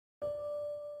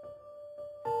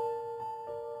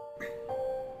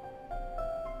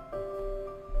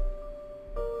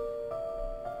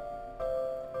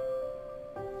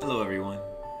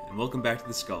welcome back to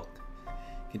the Skulk.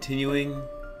 Continuing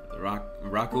the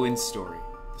Rakuen story.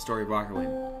 The story of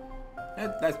Rakuen.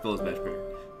 That's Bill's best prayer.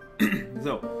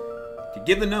 So, to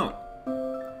give the note,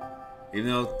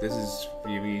 even though this is for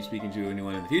me speaking to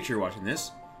anyone in the future watching this,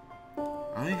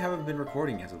 I haven't been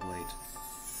recording as of late.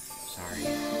 Sorry.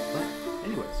 But,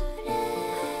 anyways.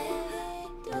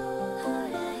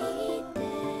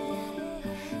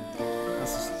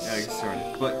 Let's just get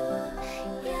started. But,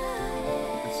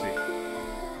 let's see.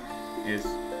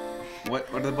 What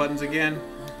are the buttons again?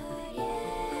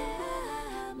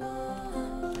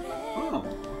 Oh,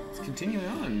 it's continuing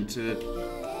on to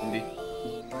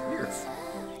here.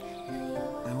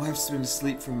 My wife's been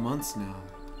asleep for months now.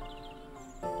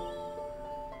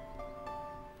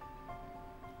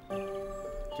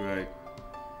 Do I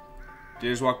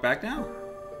just walk back now?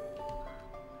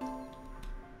 I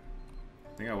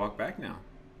think I walk back now.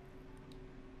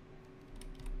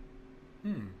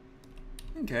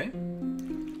 Okay.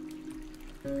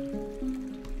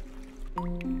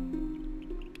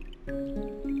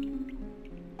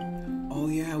 Oh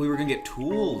yeah, we were gonna get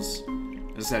tools.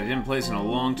 As I said, I didn't play this in a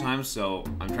long time, so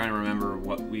I'm trying to remember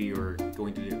what we were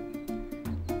going to do.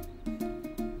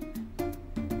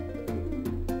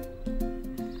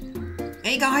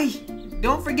 Hey guy,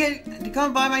 don't forget to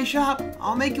come by my shop.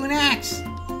 I'll make you an axe.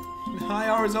 The high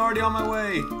hour's already on my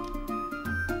way.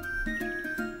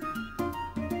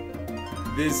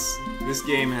 This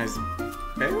game has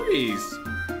berries.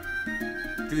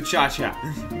 Do the cha-cha.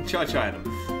 Cha-cha item.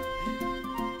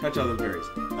 Cha-cha those berries.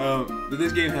 But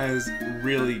this game has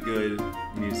really good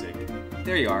music.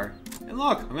 There you are. And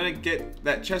look, I'm gonna get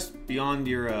that chest beyond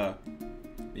your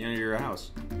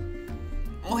house.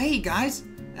 Oh hey guys,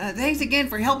 thanks again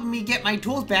for helping me get my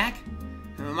tools back.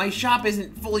 My shop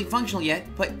isn't fully functional yet,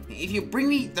 but if you bring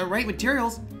me the right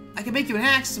materials, I can make you an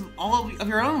axe all of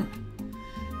your own.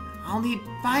 I'll need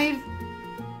 5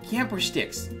 camper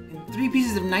sticks and 3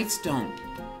 pieces of nightstone.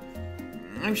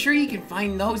 I'm sure you can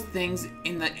find those things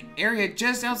in the area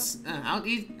just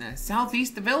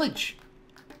southeast the village.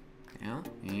 Yeah,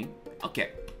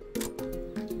 okay.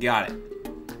 Got it.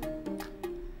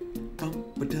 Bum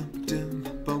ba dum dum,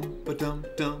 bum ba dum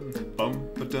dum, bum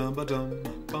ba dum ba dum,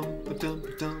 bum ba dum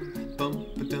ba dum, bum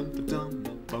ba dum ba dum,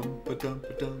 bum ba dum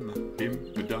ba dum,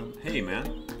 bim ba dum. Hey man.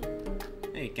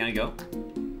 Hey, can I go?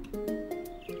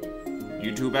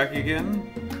 You two back again?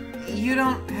 You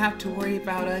don't have to worry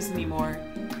about us anymore.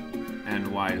 And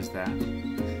why is that?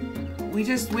 We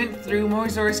just went through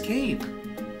Morzor's cave.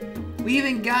 We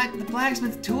even got the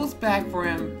blacksmith's tools back for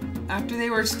him after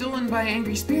they were stolen by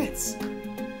angry spirits.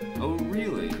 Oh,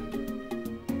 really?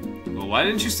 Well, why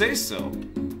didn't you say so?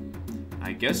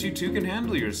 I guess you two can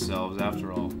handle yourselves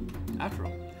after all.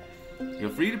 Feel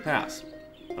free to pass,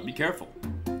 but be careful.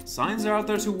 Signs are out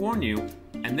there to warn you,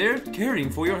 and they're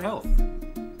caring for your health.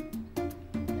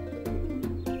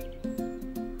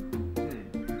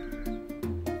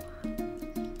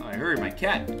 I heard my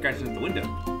cat scratching at the window.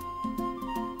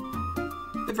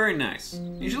 They're very nice.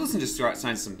 You should listen to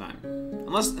signs sometime.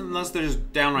 Unless they're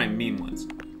just downright mean ones.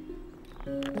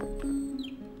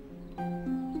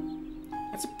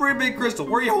 That's a pretty big crystal.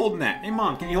 Where are you holding that? Hey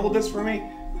Mom, can you hold this for me?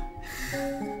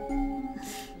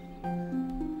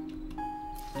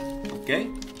 Okay.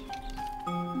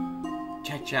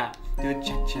 Cha-cha. Do a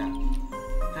cha-cha.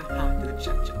 Ha-ha, do a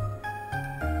cha-cha.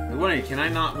 I'm wondering, can I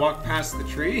not walk past the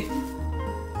tree?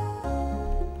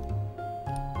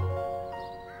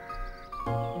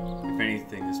 If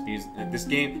anything, this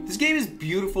game is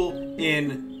beautiful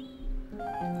in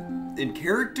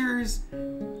characters,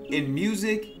 in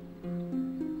music,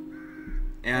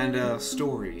 and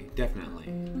story, definitely.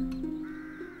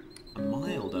 A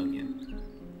mild onion.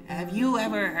 Have you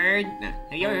ever heard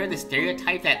the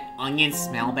stereotype that onions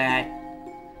smell bad?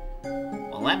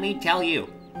 Well, let me tell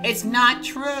you, it's not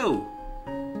true.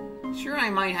 Sure, I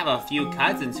might have a few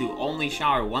cousins who only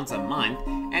shower once a month,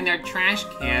 and their trash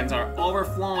cans are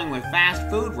overflowing with fast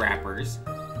food wrappers,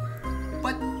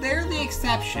 but they're the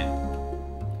exception.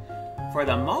 For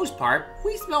the most part,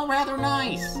 we smell rather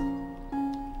nice.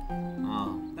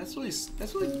 Oh, that's good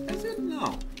to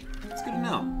know. That's good to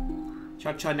know.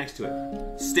 Cha-cha next to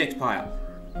it. Sticks pile.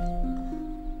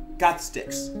 Got the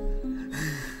sticks.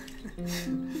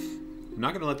 I'm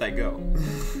not gonna let that go.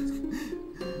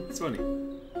 It's funny.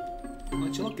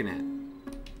 What you looking at?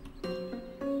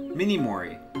 Mini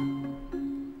Mori.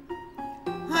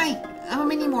 Hi, I'm a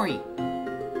Mini Mori.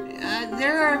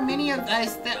 There are many of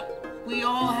us that we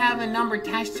all have a number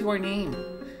attached to our name.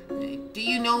 Do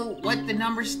you know what the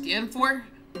numbers stand for?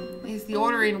 It's the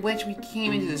order in which we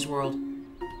came into this world.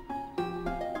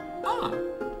 Ah.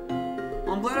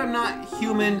 I'm glad I'm not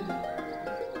human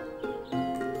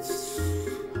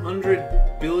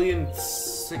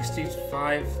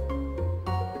 100,000,065.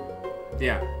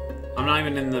 Yeah. I'm not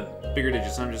even in the bigger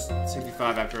digits. I'm just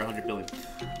 65 after 100 billion.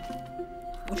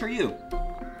 Which are you?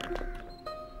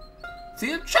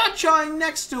 See, I'm cha-chaing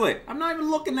next to it. I'm not even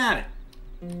looking at it.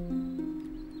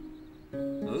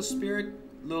 Those spirit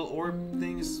little orb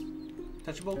things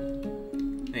touchable?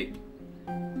 Hey.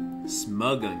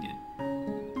 Smug onion.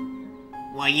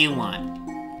 What you want?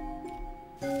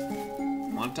 I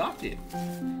want to talk to you.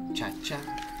 Cha-cha.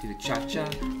 Do the cha-cha.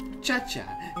 Cha-cha.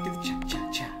 Do the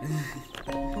cha-cha-cha.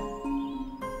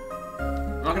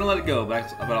 I'm not gonna let it go,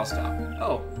 but I'll stop.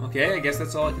 Oh, okay, I guess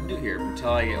that's all I can do here.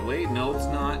 Until I get... Wait, no, it's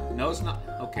not. No, it's not.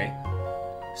 Okay.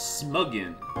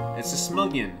 Smuggin. It's a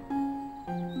smuggin.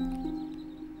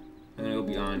 I'm gonna go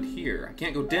beyond here. I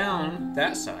can't go down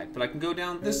that side, but I can go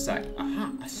down this side.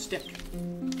 Aha, a stick.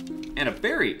 And a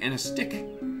berry, and a stick.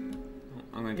 I'm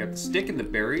gonna get the stick and the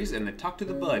berries, and then talk to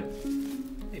the bud.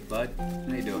 Hey, bud.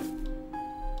 How you doing?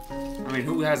 I mean,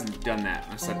 who hasn't done that?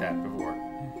 I said that before.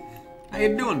 How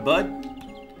you doing, bud?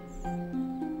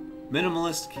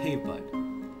 Minimalist cave bud.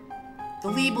 The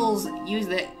Leebles use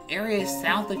the area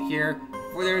south of here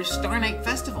for their Star Night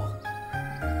Festival.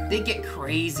 They get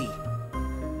crazy.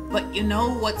 But you know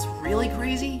what's really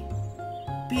crazy?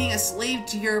 Being a slave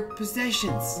to your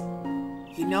possessions.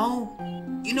 You know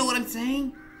what I'm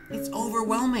saying? It's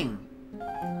overwhelming.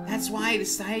 That's why I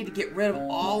decided to get rid of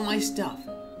all my stuff.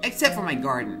 Except for my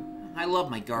garden. I love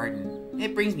my garden.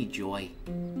 It brings me joy.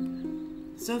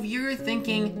 So if you're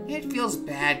thinking it feels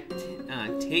bad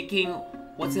taking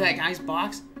what's in that guy's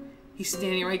box, he's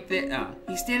standing right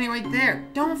there.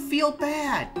 Don't feel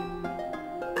bad.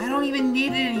 I don't even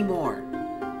need it anymore.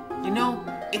 You know,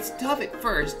 it's tough at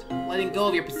first letting go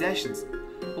of your possessions,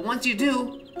 but once you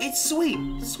do, it's sweet,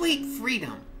 sweet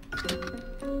freedom.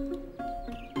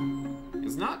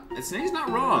 He's not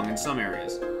wrong in some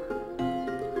areas.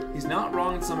 He's not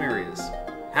wrong in some areas.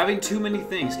 Having too many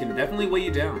things can definitely weigh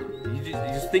you down. You're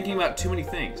just thinking about too many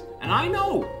things. And I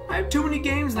know! I have too many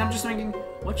games and I'm just thinking,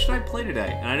 what should I play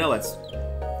today? And I know that's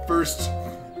first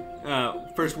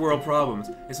world problems.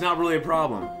 It's not really a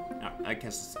problem. I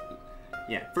guess,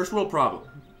 yeah, first world problem.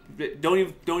 Don't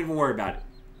even worry about it.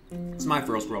 It's my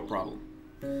first world problem.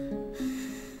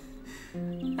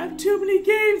 I have too many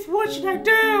games, what should I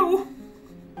do?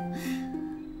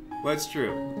 Well, it's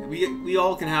true. We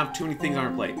all can have too many things on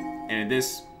our plate. And in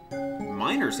this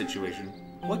minor situation,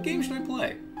 what game should I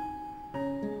play?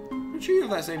 I'm sure you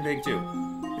have that same thing too.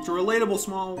 It's a relatable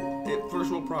small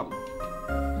first world problem.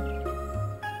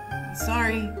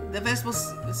 Sorry, the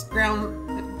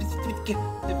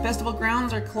festival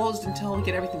grounds are closed until we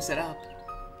get everything set up.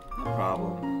 No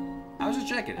problem. I was just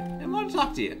checking it. I want to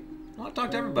talk to you. I want to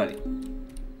talk to everybody.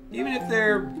 Even if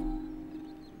they're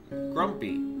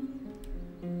grumpy.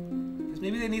 Because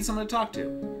maybe they need someone to talk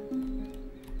to.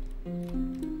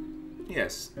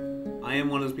 Yes, I am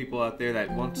one of those people out there that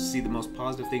want to see the most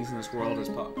positive things in this world as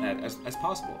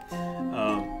possible.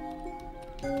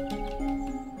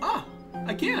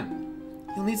 I can.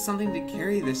 You'll need something to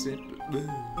carry this in.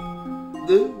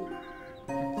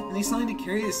 I need something to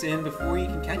carry this in before you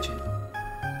can catch it.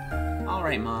 All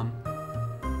right, Mom.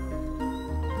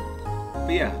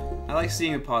 But yeah, I like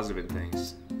seeing the positive in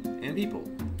things and people.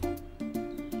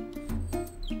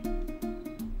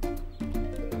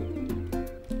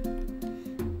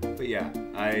 But yeah,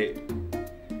 I'm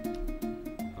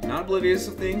not oblivious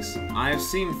of things. I have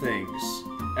seen things.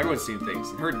 Everyone's seen things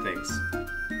and heard things.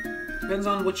 Depends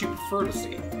on what you prefer to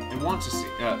see and want to see,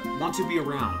 want to be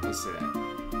around. Let's say that.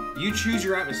 You choose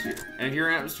your atmosphere, and if your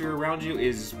atmosphere around you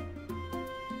is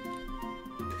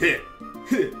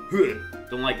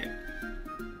don't like it,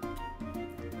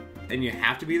 and you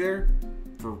have to be there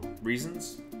for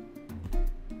reasons.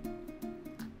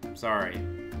 Sorry,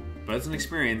 but it's an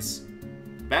experience.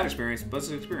 Bad experience, but it's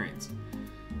an experience.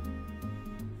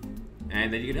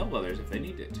 And then you can help others if they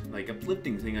need it. Like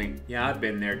uplifting thing, like, yeah, I've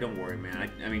been there, don't worry, man.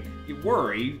 I mean, you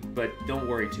worry, but don't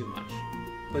worry too much.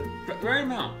 But the right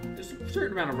amount. There's a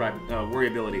certain amount of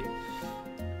worryability.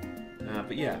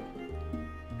 But yeah,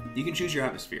 you can choose your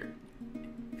atmosphere.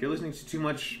 If you're listening to too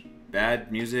much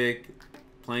bad music,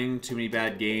 playing too many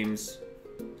bad games,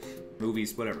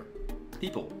 movies, whatever,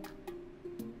 people,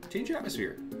 change your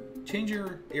atmosphere. Change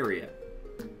your area.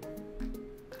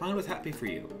 Find what's happy for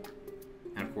you.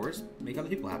 And of course, make other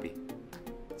people happy.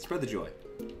 Spread the joy.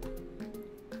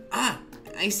 Ah,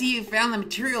 I see you found the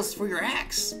materials for your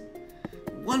axe.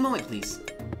 One moment, please.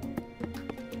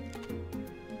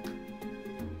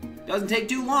 Doesn't take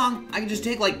too long. I can just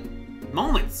take, like,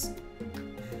 moments.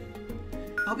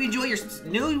 Hope you enjoy your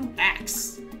new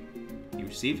axe. You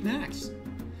received an axe.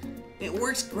 It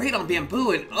works great on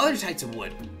bamboo and other types of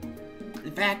wood.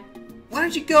 In fact, why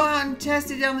don't you go out and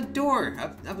test it down the door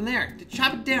up in there to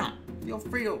chop it down? Feel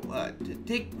free to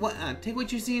take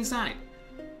what you see inside.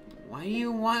 Why do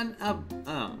you have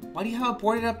a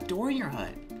boarded up door in your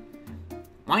hut?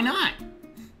 Why not?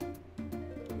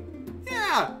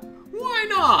 Yeah, why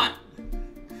not?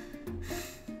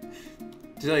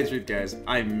 To tell you the truth, guys,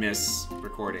 I miss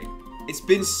recording. It's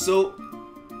been so...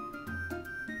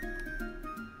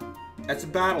 That's a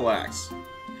battle axe.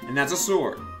 And that's a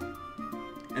sword.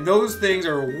 And those things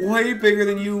are way bigger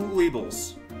than you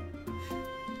Weebles.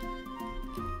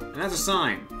 And that's a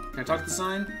sign. Can I talk to the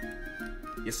sign?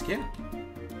 Yes, I can.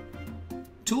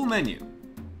 Tool menu.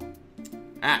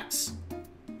 Axe.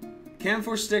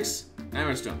 Camphor sticks,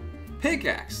 hammerstone.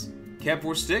 Pickaxe.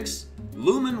 Camphor sticks,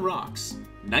 lumen rocks.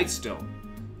 Nightstone.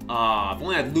 Ah, if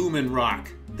only I had lumen rock.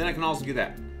 Then I can also do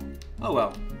that. Oh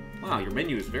well. Wow, your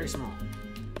menu is very small.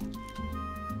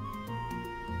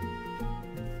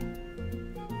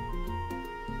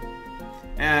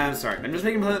 Sorry, I'm just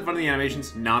making fun of the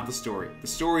animations, not the story. The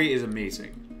story is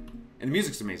amazing. And the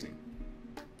music's amazing.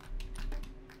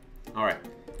 Alright.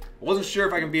 I wasn't sure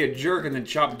if I can be a jerk and then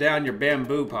chop down your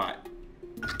bamboo pot.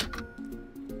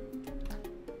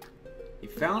 You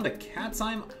found a cat's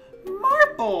eye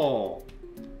marble!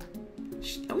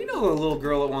 We know a little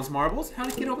girl that wants marbles. How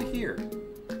to get over here?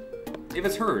 If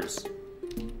it's hers.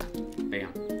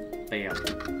 Bam. Bam.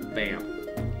 Bam.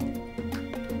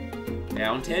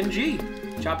 Down 10G.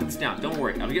 Chopping this down. Don't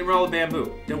worry. I'm getting rid of all the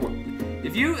bamboo. Don't worry.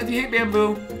 If you hate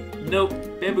bamboo, nope.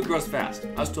 Bamboo grows fast.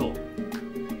 I was told.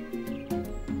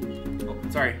 Oh,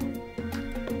 sorry.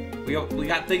 We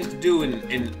got things to do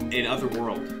in other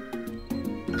world.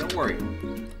 Don't worry.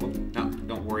 Oh, no,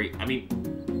 don't worry. I mean,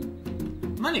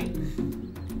 money.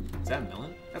 Is that a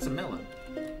melon? That's a melon.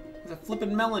 It's a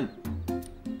flippin' melon.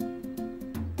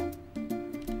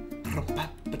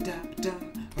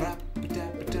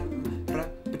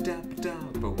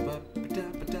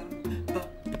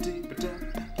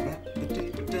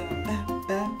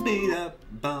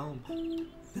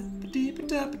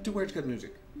 Where's good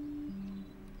music?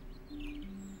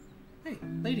 Hey,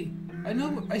 lady.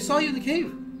 I saw you in the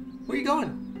cave. Where you going?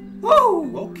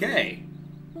 Whoa! Okay.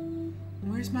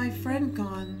 Where's my friend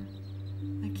gone?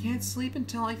 I can't sleep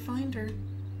until I find her.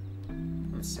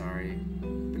 I'm sorry.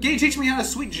 But can you teach me how to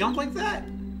sweet jump like that?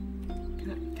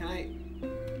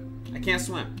 I can't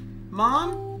swim.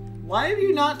 Mom, why have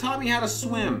you not taught me how to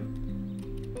swim?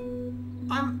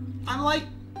 I'm like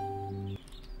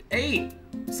 8,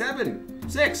 7,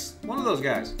 6, one of those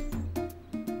guys.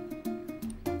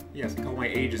 Yes, I call my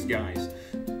ages guys.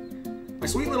 My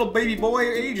sweet little baby boy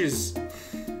ages.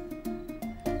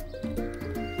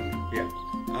 Yeah.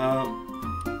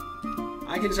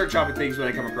 I can start chopping things when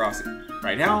I come across it.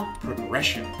 Right now,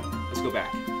 progression. Let's go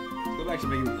back. Let's go back to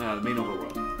the main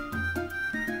overworld.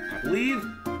 I believe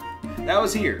that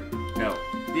was here. No,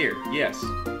 here. Yes.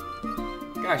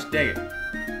 Gosh dang it.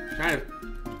 Trying to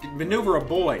maneuver a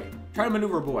boy. Try to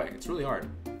maneuver a boy. It's really hard.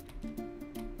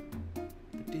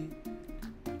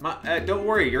 Don't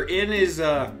worry. Your inn is,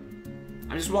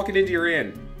 I'm just walking into your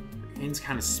inn. Your inn's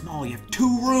kind of small. You have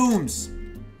 2 rooms.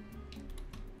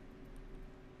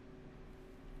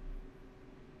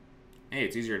 Hey,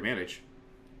 it's easier to manage.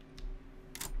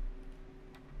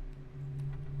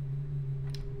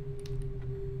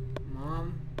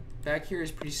 Mom, back here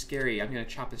is pretty scary. I'm gonna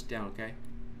chop this down, okay?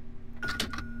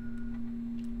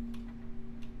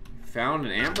 Found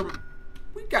an amber...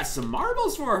 We got some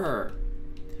marbles for her!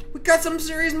 We got some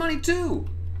serious money, too!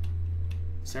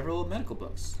 Several medical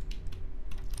books.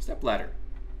 Stepladder.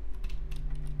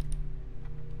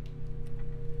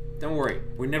 Don't worry,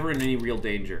 we're never in any real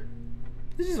danger.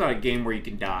 This is not a game where you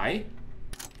can die.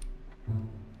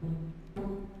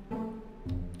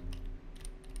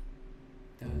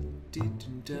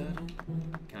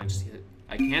 Can I just hit it?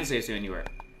 I can't say it's anywhere.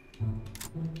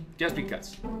 Just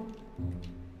because.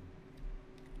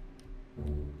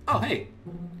 Oh, hey.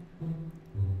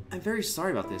 I'm very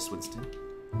sorry about this, Winston.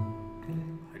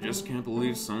 I just can't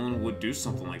believe someone would do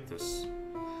something like this.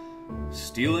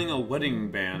 Stealing a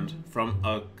wedding band from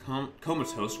a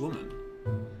comatose woman.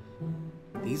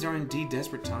 These are indeed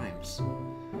desperate times.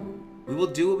 We will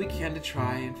do what we can to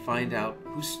try and find out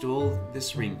who stole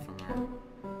this ring from her.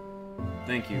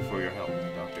 Thank you for your help,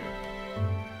 Doctor.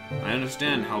 I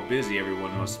understand how busy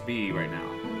everyone must be right now,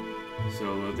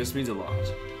 so this means a lot.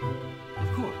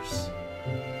 Of course.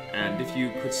 And if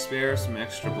you could spare some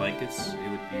extra blankets, it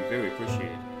would be very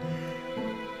appreciated.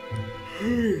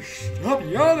 Hey, stop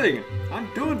yelling!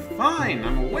 I'm doing fine.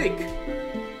 I'm awake.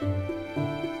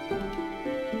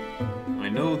 I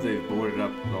know they've boarded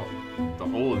up the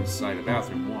hole inside the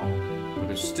bathroom wall, but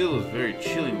there still is very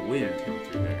chilling wind coming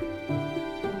through there.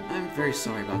 I'm very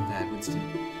sorry about that, Winston.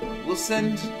 We'll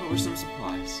send over some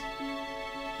supplies.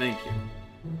 Thank you.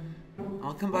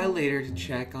 I'll come by later to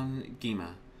check on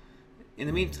Gima. In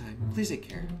the meantime, please take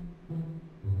care.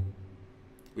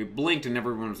 We blinked and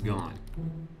everyone was gone.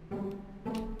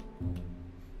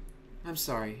 I'm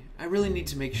sorry. I really need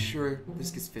to make sure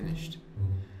this gets finished.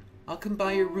 I'll come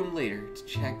by your room later to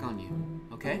check on you,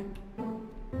 okay?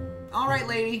 Alright,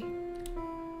 lady.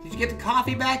 Did you get the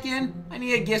coffee back in? I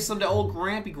need to give some to old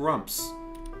Grampy Grumps.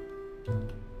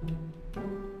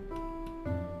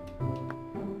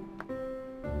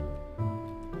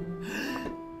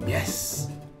 Yes!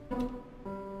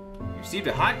 You received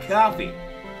a hot coffee.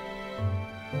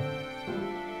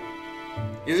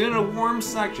 Is it in a warm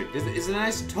section? Is it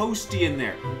nice toasty in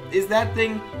there? Is that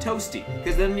thing toasty?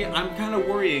 Because then I'm kind of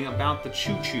worrying about the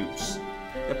choo-choos.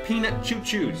 The peanut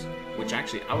choo-choos. Which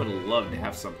actually, I would love to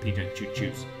have some peanut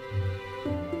choo-choos.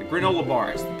 The granola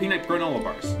bars. The peanut granola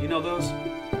bars. You know those?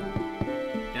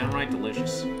 Downright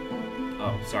delicious.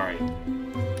 Oh, sorry.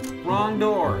 Wrong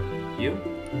door. You?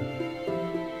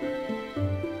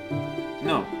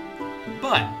 No.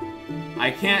 But, I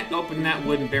can't open that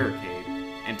wooden barricade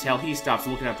until he stops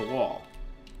looking at the wall.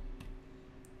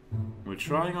 We're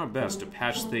trying our best to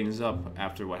patch things up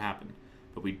after what happened,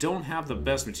 but we don't have the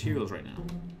best materials right now.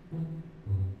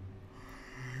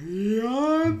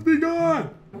 Yeah, be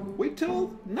gone! Wait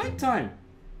till nighttime.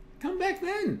 Come back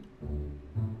then.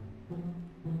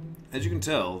 As you can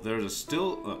tell, there's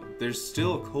still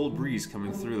a cold breeze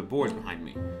coming through the boards behind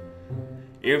me.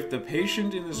 If the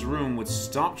patient in this room would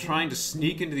stop trying to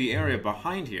sneak into the area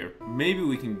behind here, maybe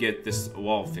we can get this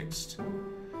wall fixed.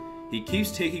 He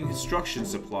keeps taking construction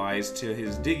supplies to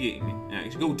his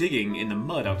go digging in the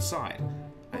mud outside.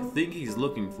 I think he's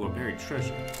looking for buried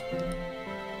treasure.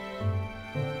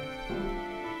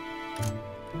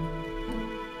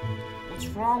 What's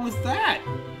wrong with that?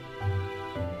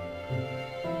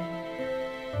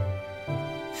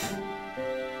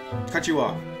 Cut you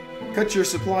off. Cut your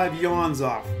supply of yawns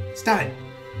off. Stop it.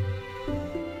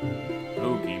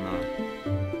 Oh,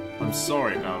 Gima. I'm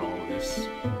sorry about all of this.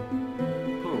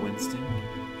 Poor Winston.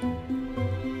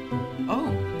 Oh.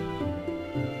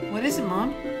 What is it,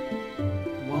 Mom?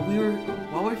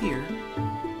 While we're here,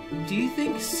 do you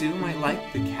think Sue might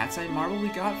like the cat's eye marble we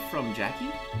got from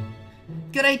Jackie?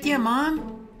 Good idea,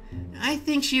 Mom. I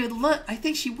think she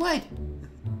would.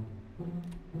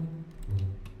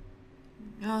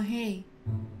 Oh, hey.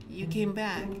 You came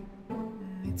back.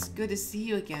 It's good to see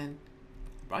you again.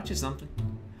 Brought you something.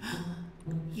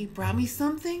 You brought me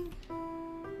something?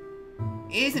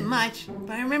 It isn't much,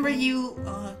 but I remember you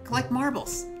collect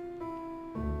marbles.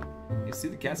 You see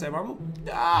the cat's eye marble?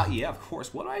 Ah, yeah, of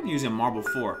course. What I'm using marble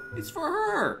for? It's for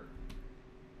her.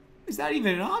 Is that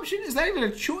even an option? Is that even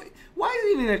a choice? Why is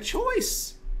it even a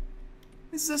choice?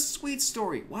 This is a sweet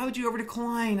story. Why would you ever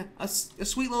decline a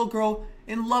sweet little girl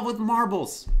in love with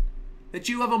marbles? That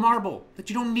you have a marble that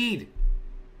you don't need.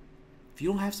 If you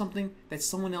don't have something that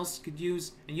someone else could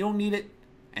use and you don't need it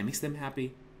and makes them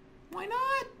happy, why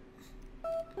not?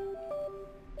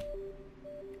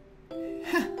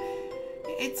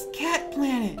 It's Cat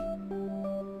Planet.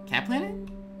 Cat Planet?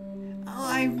 Oh,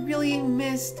 I really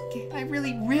missed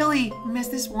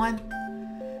this one.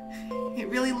 It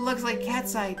really looks like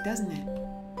cat's eye, doesn't it?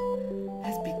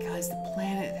 That's because the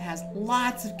planet has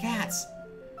lots of cats.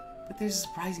 But there's a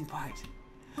surprising part.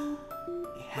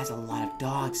 It has a lot of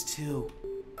dogs, too.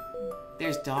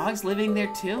 There's dogs living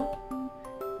there, too?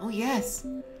 Oh, yes.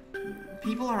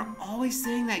 People are always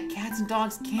saying that cats and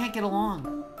dogs can't get along.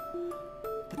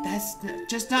 But that's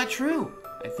just not true.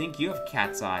 I think you have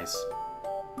cat's eyes.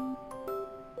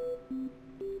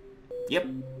 Yep.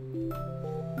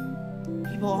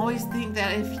 People always think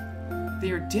that if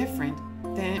they're different,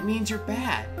 then it means you're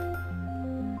bad.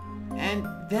 And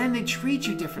then they treat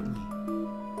you differently.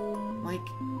 Like,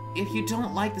 if you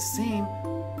don't like the same,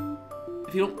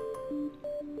 if you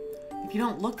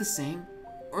don't look the same,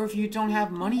 or if you don't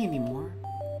have money anymore,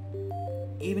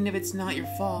 even if it's not your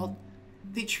fault,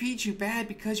 they treat you bad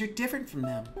because you're different from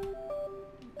them.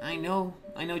 I know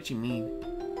what you mean.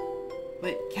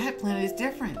 But Cat Planet is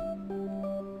different.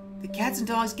 The cats and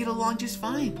dogs get along just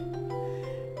fine.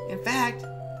 In fact,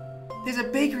 there's a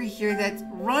bakery here that's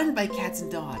run by cats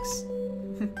and dogs.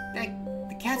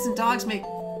 The cats and dogs make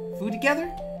food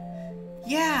together?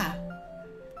 Yeah.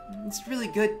 It's really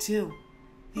good too.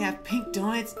 They have pink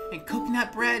donuts and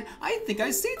coconut bread. I think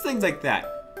I've seen things like that.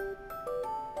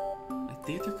 I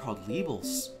think they're called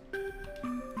Liebels.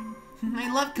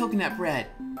 I love coconut bread.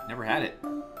 Never had it.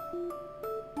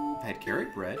 I've had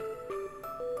carrot bread.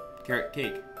 Carrot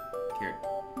cake. Carrot.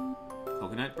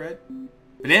 Coconut bread?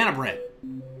 Banana bread.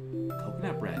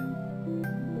 Coconut bread.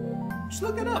 Just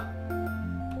look it up.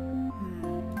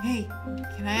 Hey,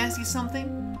 can I ask you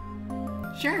something?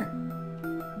 Sure.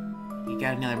 You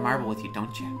got another marble with you,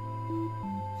 don't you?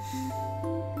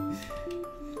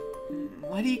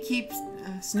 Why do you keep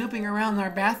snooping around our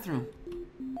bathroom?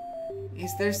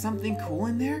 Is there something cool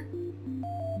in there?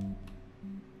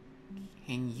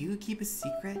 Can you keep a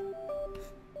secret?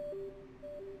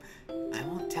 I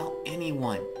won't tell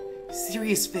anyone.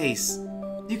 Serious face.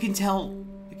 You can tell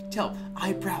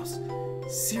eyebrows.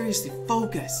 Seriously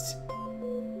focused.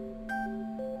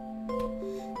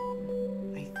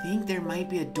 I think there might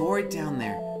be a door down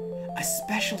there. A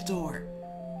special door.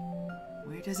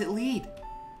 Where does it lead?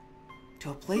 To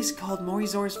a place called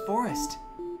Morizora's Forest.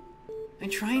 I'm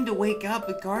trying to wake up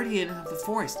the guardian of the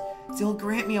forest, so he'll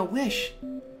grant me a wish.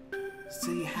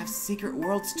 So you have secret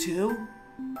worlds too?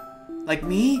 Like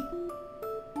me?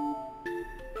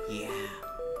 Yeah,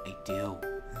 I do.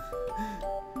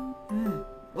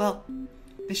 Well,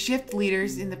 the shift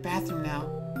leader's in the bathroom now,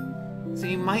 so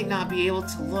you might not be able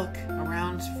to look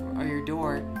around for your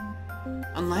door.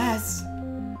 Unless...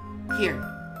 Here,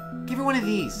 give her one of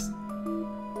these.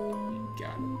 You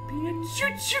got a peanut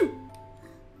choo-choo.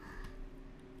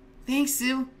 Thanks,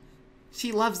 Sue.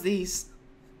 She loves these.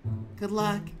 Good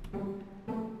luck.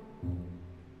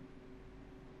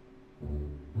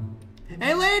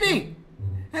 Hey, lady!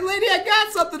 Hey, lady, I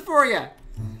got something for you!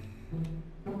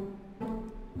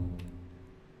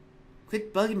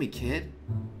 Quit bugging me, kid.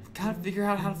 I've got to figure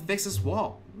out how to fix this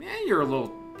wall. Man, you're a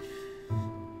little...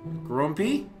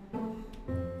 grumpy.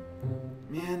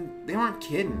 Man, they weren't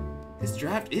kidding. This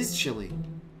draft is chilly.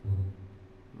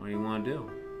 What do you want to do?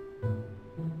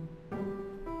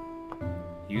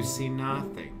 You see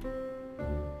nothing.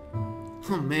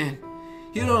 Oh man,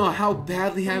 you don't know how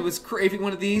badly I was craving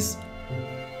one of these.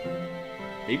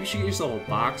 Maybe you should get yourself a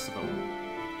box of them.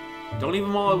 Don't eat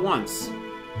them all at once.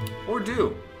 Or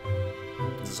do.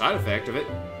 It's a side effect of it.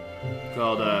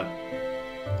 Called,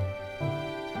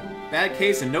 bad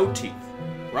case of no teeth.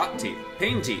 Rot teeth.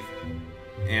 Pain teeth.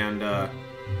 And,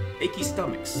 achy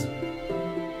stomachs.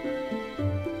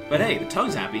 But hey, the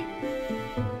tongue's happy.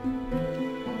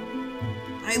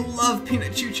 I love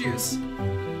peanut choo-choos.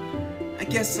 I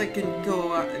guess I can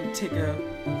go out and take a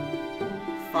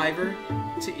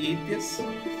 $5 to eat this.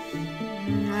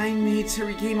 I need to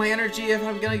regain my energy if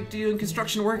I'm gonna be doing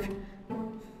construction work.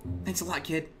 Thanks a lot,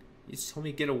 kid. You just told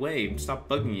me to get away and stop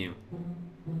bugging you.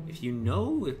 If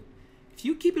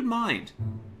you keep in mind,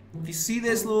 if you see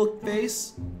this little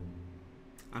face,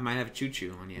 I might have a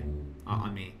choo-choo on you,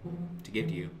 on me, to give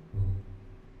to you.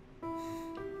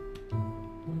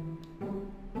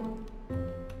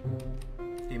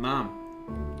 Hey, Mom.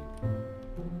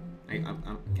 I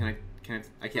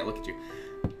can't look at you.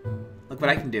 Look what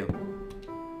I can do.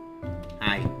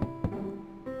 Hi.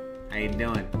 How you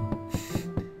doing?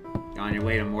 You on your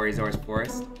way to Morizora's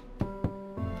Forest?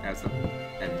 That's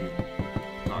that dude.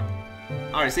 Talk.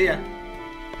 Alright, see ya.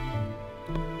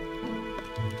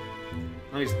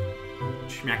 Let me just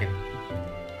smack it.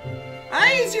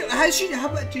 How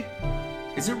about you?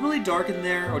 Is it really dark in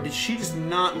there, or did she just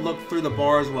not look through the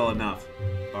bars well enough?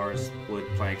 Bars, wood,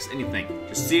 planks, anything.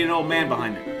 Just see an old man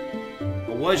behind her.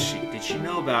 Or was she? Did she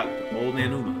know about old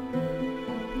man Uma?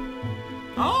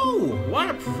 Oh, what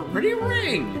a pretty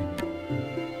ring!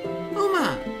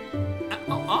 Uma!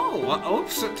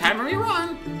 Oops, time to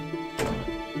rerun!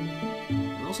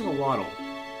 It looks like a waddle.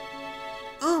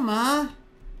 Uma!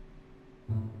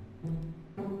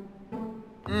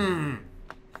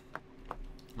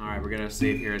 Alright, we're gonna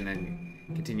save here and then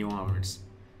continue onwards.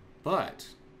 But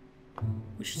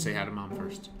we should say hi to Mom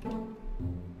first.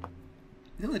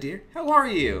 Hello, dear. How are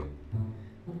you?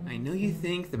 I know you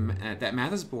think that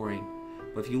math is boring,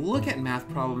 but if you look at math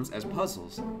problems as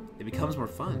puzzles, it becomes more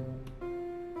fun.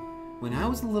 When I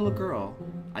was a little girl,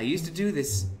 I used to do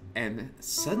this, and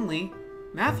suddenly,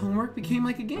 math homework became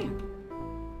like a game.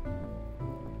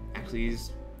 Actually,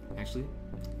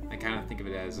 I kind of think of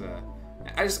it as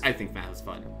I think math is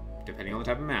fun, depending on the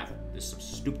type of math. There's some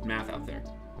stupid math out there,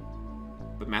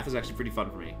 but math is actually pretty fun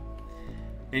for me.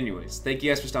 Anyways, thank you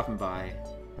guys for stopping by,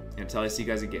 and until I see you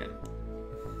guys again,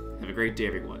 have a great day,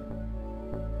 everyone.